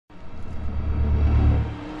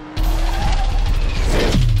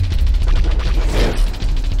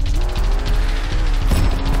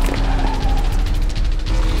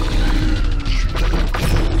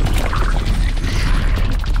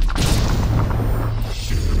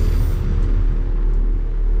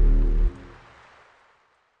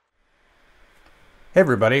Hey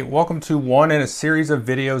everybody, welcome to one in a series of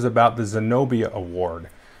videos about the Zenobia Award.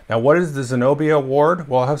 Now what is the Zenobia Award?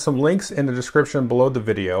 Well, I'll have some links in the description below the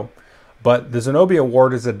video, but the Zenobia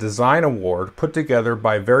Award is a design award put together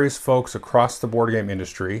by various folks across the board game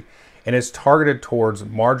industry, and it's targeted towards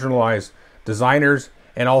marginalized designers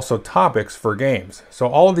and also topics for games. So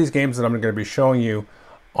all of these games that I'm going to be showing you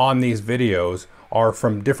on these videos are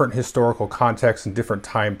from different historical contexts and different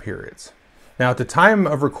time periods. Now, at the time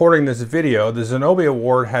of recording this video, the Zenobia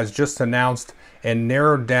Award has just announced and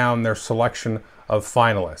narrowed down their selection of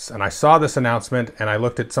finalists. And I saw this announcement and I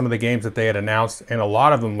looked at some of the games that they had announced, and a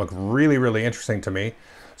lot of them looked really interesting to me.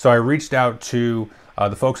 So I reached out to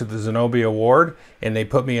the folks at the Zenobia Award, and they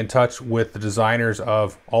put me in touch with the designers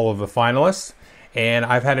of all of the finalists. And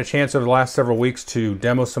I've had a chance over the last several weeks to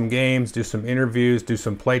demo some games, do some interviews, do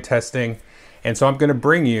some play testing. And so I'm going to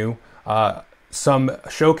bring you some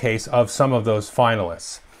showcase of some of those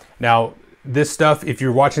finalists. Now, this stuff, if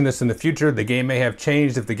you're watching this in the future, the game may have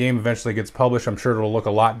changed. If the game eventually gets published, I'm sure it'll look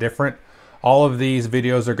a lot different. All of these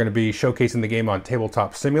videos are going to be showcasing the game on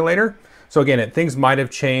Tabletop Simulator. So again, things might have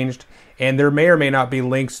changed, and there may or may not be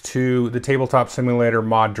links to the Tabletop Simulator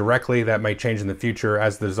mod directly. That might change in the future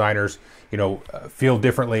as the designers, feel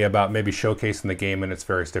differently about maybe showcasing the game in its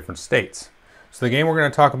various different states. So the game we're going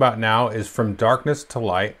to talk about now is From Darkness to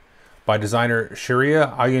Light by designer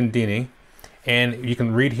Sherria Ayuandini. And you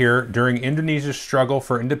can read here, during Indonesia's struggle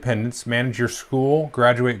for independence, manage your school,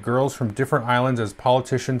 graduate girls from different islands as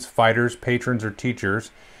politicians, fighters, patrons, or teachers,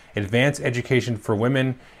 advance education for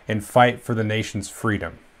women, and fight for the nation's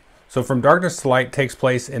freedom. So From Darkness to Light takes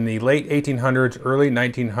place in the late 1800s, early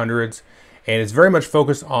 1900s, and it's very much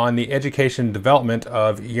focused on the education and development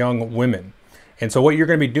of young women. And so what you're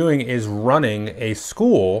going to be doing is running a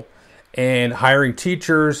school and hiring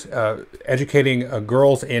teachers, educating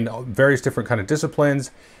girls in various different kind of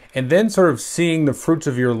disciplines, and then sort of seeing the fruits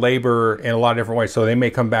of your labor in a lot of different ways. So they may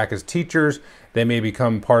come back as teachers, they may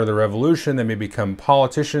become part of the revolution, they may become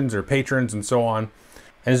politicians or patrons, and so on.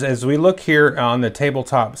 As we look here on the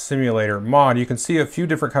Tabletop Simulator mod, you can see a few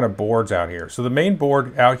different kind of boards out here. So the main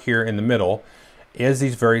board out here in the middle is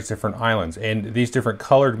these various different islands, and these different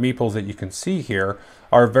colored meeples that you can see here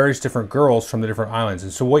are various different girls from the different islands.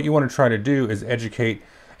 And so what you want to try to do is educate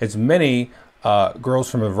as many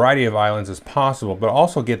girls from a variety of islands as possible, but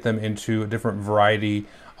also get them into a different variety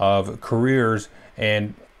of careers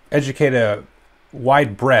and educate a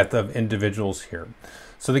wide breadth of individuals here.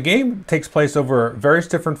 So the game takes place over various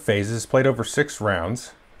different phases, played over 6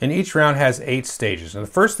 rounds. And each round has 8 stages. And the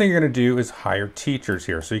first thing you're going to do is hire teachers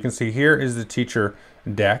here. So you can see here is the teacher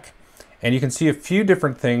deck. And you can see a few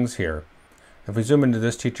different things here. If we zoom into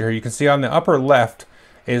this teacher here, you can see on the upper left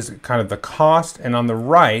is kind of the cost, and on the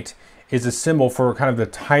right is a symbol for kind of the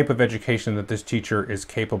type of education that this teacher is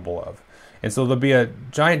capable of. And so there'll be a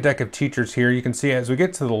giant deck of teachers here. You can see as we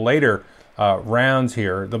get to the later rounds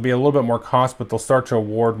here, there'll be a little bit more cost, but they'll start to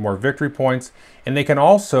award more victory points. And they can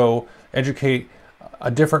also educate a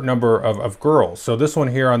different number of girls. So this one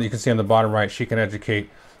here, you can see on the bottom right, she can educate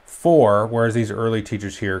 4, whereas these early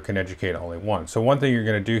teachers here can educate only 1. So one thing you're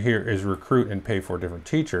going to do here is recruit and pay for different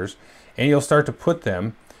teachers, and you'll start to put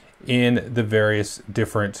them in the various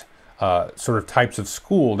different sort of types of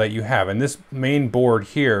school that you have. And this main board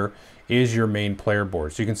here is your main player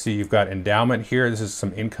board. So you can see you've got endowment here. This is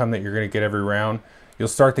some income that you're going to get every round. You'll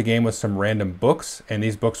start the game with some random books, and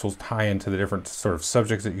these books will tie into the different sort of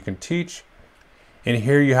subjects that you can teach. And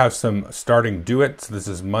here you have some starting do-it, so this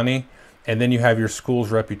is money, and then you have your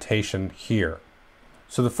school's reputation here.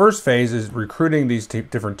 So the first phase is recruiting these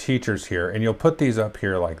different teachers here, and you'll put these up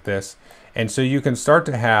here like this. And so you can start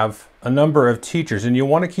to have a number of teachers, and you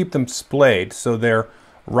want to keep them splayed, so their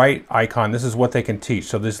right icon, this is what they can teach.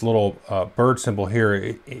 So this little bird symbol here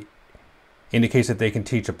it indicates that they can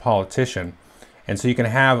teach a politician. And so you can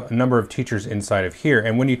have a number of teachers inside of here.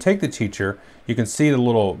 And when you take the teacher, you can see the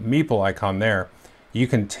little meeple icon there. You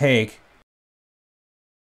can take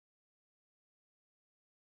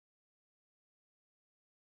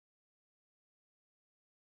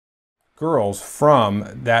girls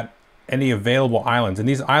from any available islands, and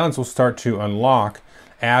these islands will start to unlock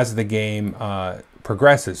as the game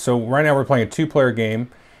progresses. So right now we're playing a 2-player game,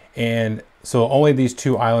 and so only these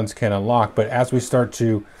 2 islands can unlock. But as we start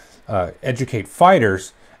to educate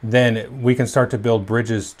fighters, then we can start to build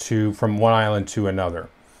bridges from one island to another.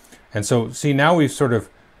 And so, see, now we've sort of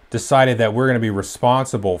decided that we're going to be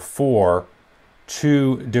responsible for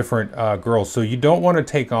 2 different girls. So you don't want to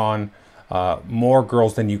take on more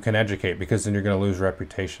girls than you can educate, because then you're going to lose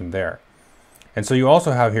reputation there. And so you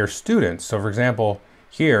also have here students. So for example,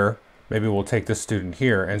 here, maybe we'll take this student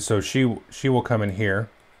here. And so she will come in here,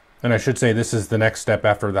 And I should say this is the next step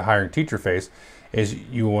after the hiring teacher phase, is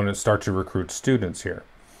you want to start to recruit students here.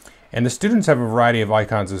 And the students have a variety of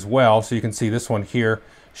icons as well. So you can see this one here,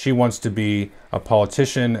 she wants to be a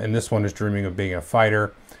politician, and this one is dreaming of being a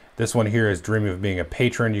fighter. This one here is dreaming of being a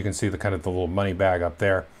patron. You can see the kind of the little money bag up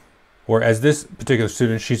there. Whereas this particular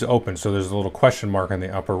student, she's open, so there's a little question mark on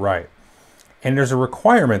the upper right. And there's a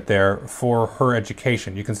requirement there for her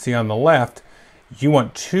education. You can see on the left, you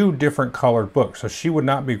want 2 different colored books. So she would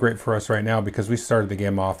not be great for us right now because we started the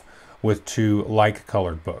game off with 2 like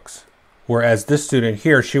colored books. Whereas this student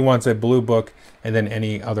here, she wants a blue book and then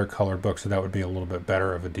any other colored book, so that would be a little bit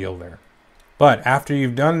better of a deal there. But after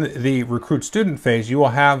you've done the recruit student phase, you will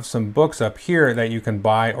have some books up here that you can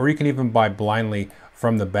buy, or you can even buy blindly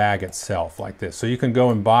from the bag itself like this. So you can go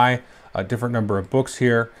and buy a different number of books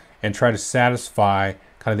here and try to satisfy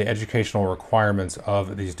kind of the educational requirements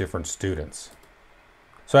of these different students.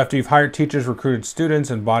 So after you've hired teachers, recruited students,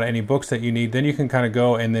 and bought any books that you need, then you can kind of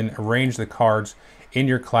go and then arrange the cards in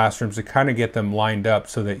your classrooms to kind of get them lined up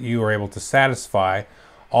so that you are able to satisfy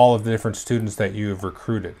all of the different students that you have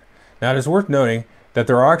recruited. Now, it is worth noting that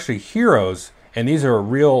there are actually heroes, and these are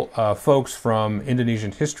real folks from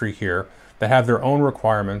Indonesian history here that have their own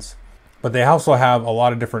requirements, but they also have a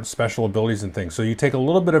lot of different special abilities and things. So you take a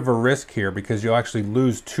little bit of a risk here because you'll actually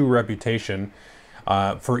lose 2 reputation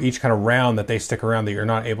for each kind of round that they stick around that you're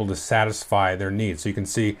not able to satisfy their needs. So you can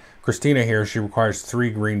see Christina here, she requires 3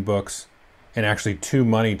 green books and actually 2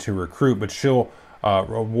 money to recruit, but she'll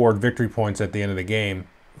reward victory points at the end of the game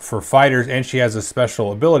for fighters, and she has a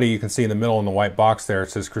special ability. You can see in the middle in the white box there, it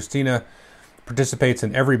says Christina participates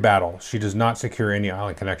in every battle. She does not secure any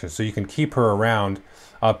island connections. So you can keep her around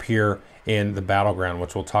up here in the battleground,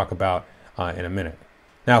 which we'll talk about in a minute.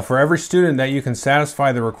 Now, for every student that you can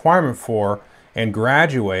satisfy the requirement for and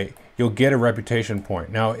graduate, you'll get a reputation point.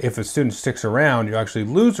 Now, if a student sticks around, you actually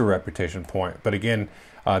lose a reputation point. But again,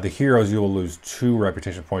 the heroes, you will lose 2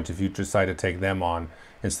 reputation points if you decide to take them on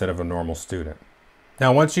instead of a normal student.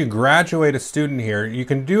 Now, once you graduate a student here, you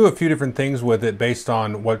can do a few different things with it based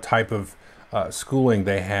on what type of schooling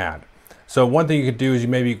they had. So one thing you could do is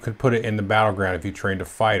you could put it in the battleground if you trained a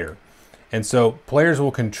fighter. And so players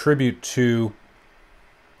will contribute to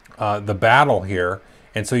the battle here.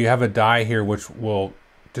 And so you have a die here which will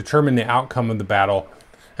determine the outcome of the battle.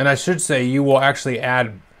 And I should say you will actually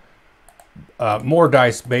add more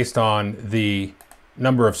dice based on the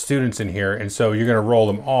number of students in here. And so you're going to roll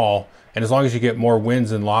them all. And as long as you get more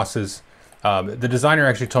wins and losses, the designer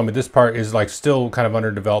actually told me this part is like still kind of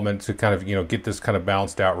under development to kind of, get this kind of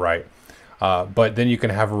balanced out right. But then you can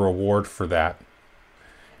have a reward for that.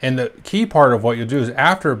 And the key part of what you'll do is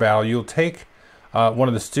after a battle, you'll take one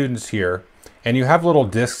of the students here, and you have little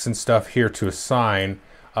discs and stuff here to assign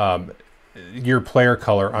your player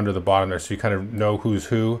color under the bottom there, so you kind of know who's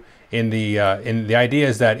who. The idea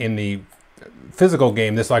is that in the physical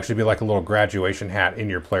game, this will actually be like a little graduation hat in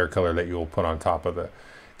your player color that you will put on top of the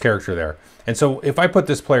character there. And so if I put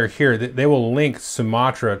this player here, they will link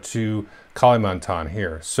Sumatra to Kalimantan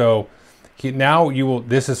here. So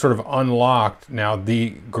this is sort of unlocked now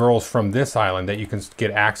the girls from this island that you can get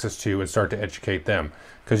access to and start to educate them.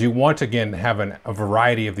 Because you want to, again, have a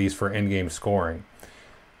variety of these for in-game scoring.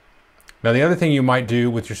 Now, the other thing you might do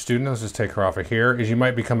with your student, let's just take her off of here, is you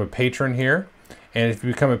might become a patron here. And if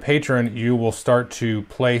you become a patron, you will start to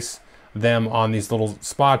place them on these little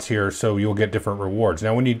spots here, so you'll get different rewards.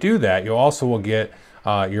 Now, when you do that, you also will get,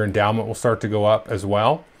 your endowment will start to go up as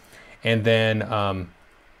well. And then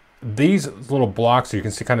these little blocks, so you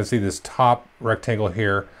can kind of see this top rectangle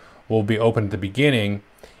here, will be open at the beginning.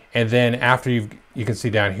 And then after you can see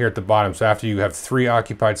down here at the bottom, so after you have 3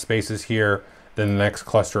 occupied spaces here, then the next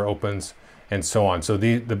cluster opens, and so on. So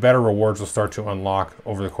the better rewards will start to unlock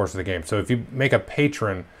over the course of the game. So if you make a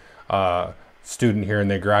patron student here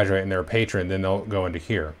and they graduate and they're a patron, then they'll go into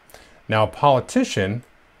here. Now, a politician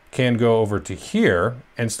can go over to here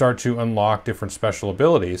and start to unlock different special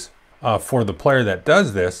abilities for the player that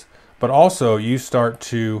does this, but also you start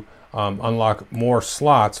to unlock more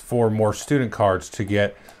slots for more student cards to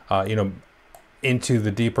get into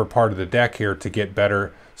the deeper part of the deck here to get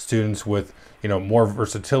better students with more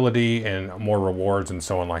versatility and more rewards and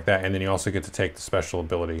so on like that. And then you also get to take the special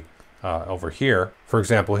ability over here. For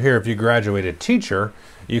example, here, if you graduate a teacher,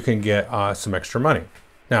 you can get some extra money.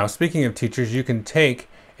 Now, speaking of teachers, you can take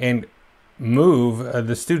and move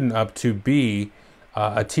the student up to be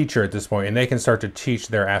a teacher at this point, and they can start to teach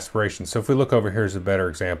their aspirations. So if we look over, here's a better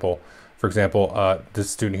example. For example,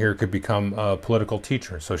 this student here could become a political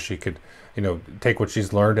teacher. So she could, take what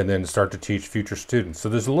she's learned and then start to teach future students. So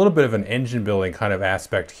there's a little bit of an engine building kind of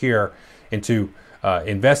aspect here into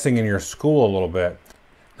investing in your school a little bit.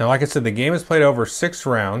 Now, like I said, the game is played over 6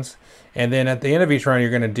 rounds, and then at the end of each round, you're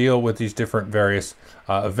going to deal with these different various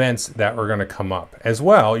events that are going to come up. As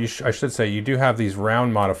well, I should say, you do have these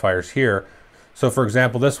round modifiers here. So, for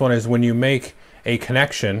example, this one is when you make a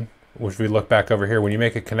connection, which we look back over here, when you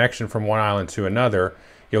make a connection from one island to another,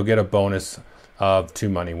 you'll get a bonus of 2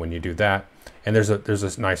 money when you do that. And there's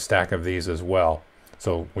a nice stack of these as well.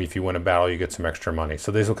 So if you win a battle, you get some extra money.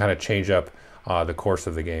 So these will kind of change up the course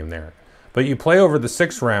of the game there. But you play over the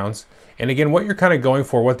 6 rounds. And again, what you're kind of going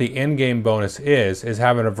for, what the end game bonus is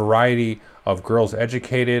having a variety of girls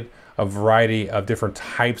educated, a variety of different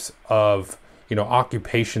types of,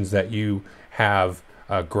 occupations that you have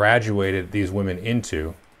graduated these women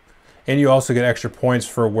into. And you also get extra points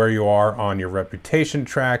for where you are on your reputation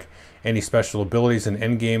track, any special abilities and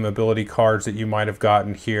end game ability cards that you might have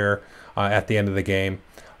gotten here at the end of the game.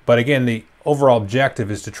 But again, the overall objective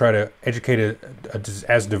is to try to educate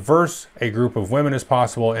as diverse a group of women as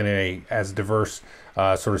possible and as diverse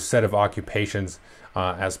sort of set of occupations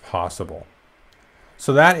as possible.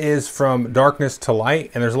 So that is From Darkness to Light,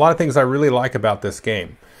 and there's a lot of things I really like about this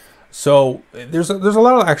game. So there's a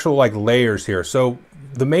lot of actual layers here. So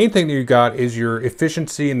the main thing that you got is your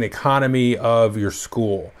efficiency and the economy of your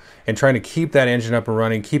school, and trying to keep that engine up and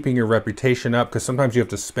running, keeping your reputation up, because sometimes you have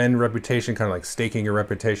to spend reputation, kind of like staking your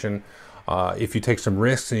reputation. If you take some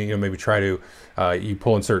risks and maybe try to you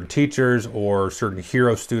pull in certain teachers or certain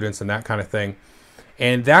hero students and that kind of thing,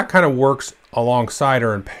 and that kind of works alongside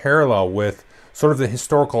or in parallel with sort of the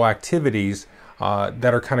historical activities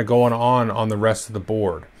that are kind of going on the rest of the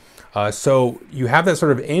board. So you have that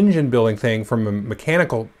sort of engine building thing from a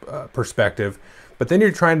mechanical perspective, but then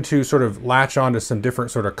you're trying to sort of latch on to some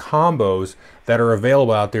different sort of combos that are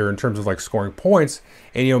available out there in terms of scoring points,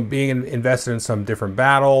 and being invested in some different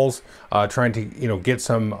battles, trying to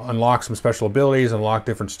unlock some special abilities, unlock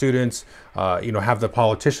different students, have the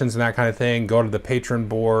politicians and that kind of thing, go to the patron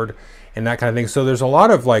board and that kind of thing. So there's a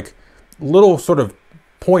lot of little sort of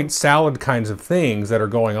point salad kinds of things that are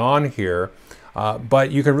going on here.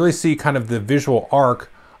 But you can really see kind of the visual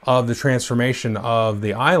arc of the transformation of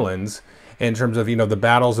the islands in terms of, the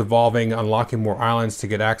battles evolving, unlocking more islands to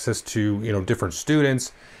get access to, different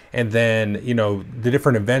students, and then, the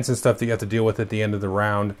different events and stuff that you have to deal with at the end of the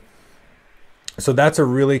round. So that's a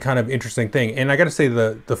really kind of interesting thing. And I got to say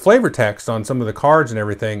the flavor text on some of the cards and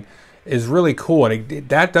everything is really cool. And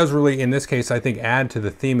that does really, in this case, I think, add to the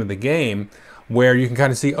theme of the game, where you can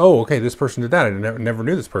kind of see, oh, okay, this person did that. I never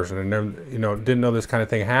knew this person, and never, didn't know this kind of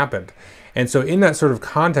thing happened. And so in that sort of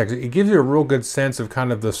context, it gives you a real good sense of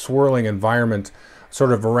kind of the swirling environment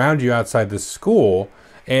sort of around you outside the school.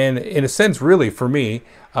 And in a sense, really, for me,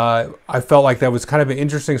 I felt like that was kind of an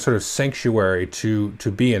interesting sort of sanctuary to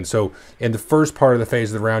be in. So in the first part of the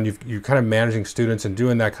phase of the round, you're kind of managing students and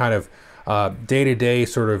doing that kind of day-to-day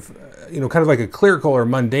sort of, kind of like a clerical or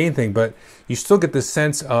mundane thing, but you still get this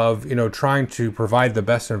sense of, trying to provide the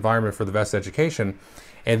best environment for the best education.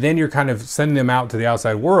 And then you're kind of sending them out to the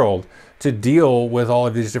outside world to deal with all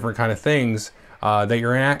of these different kind of things that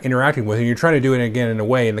you're interacting with. And you're trying to do it, again, in a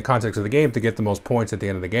way, in the context of the game, to get the most points at the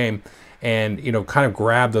end of the game and, kind of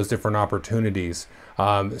grab those different opportunities.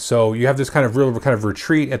 So you have this kind of real kind of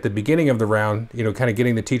retreat at the beginning of the round, kind of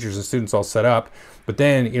getting the teachers and students all set up, but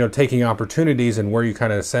then, taking opportunities and where you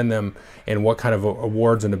kind of send them and what kind of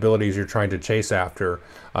awards and abilities you're trying to chase after,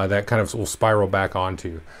 that kind of will spiral back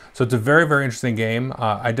onto. So it's a very, very interesting game.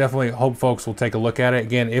 I definitely hope folks will take a look at it.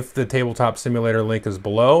 Again, if the tabletop simulator link is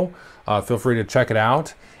below, feel free to check it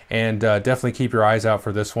out, and definitely keep your eyes out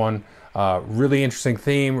for this one. Really interesting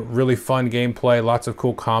theme, really fun gameplay, lots of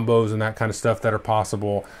cool combos and that kind of stuff that are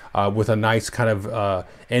possible with a nice kind of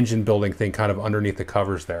engine building thing kind of underneath the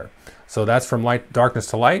covers there. So that's From Darkness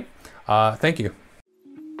to Light. Thank you.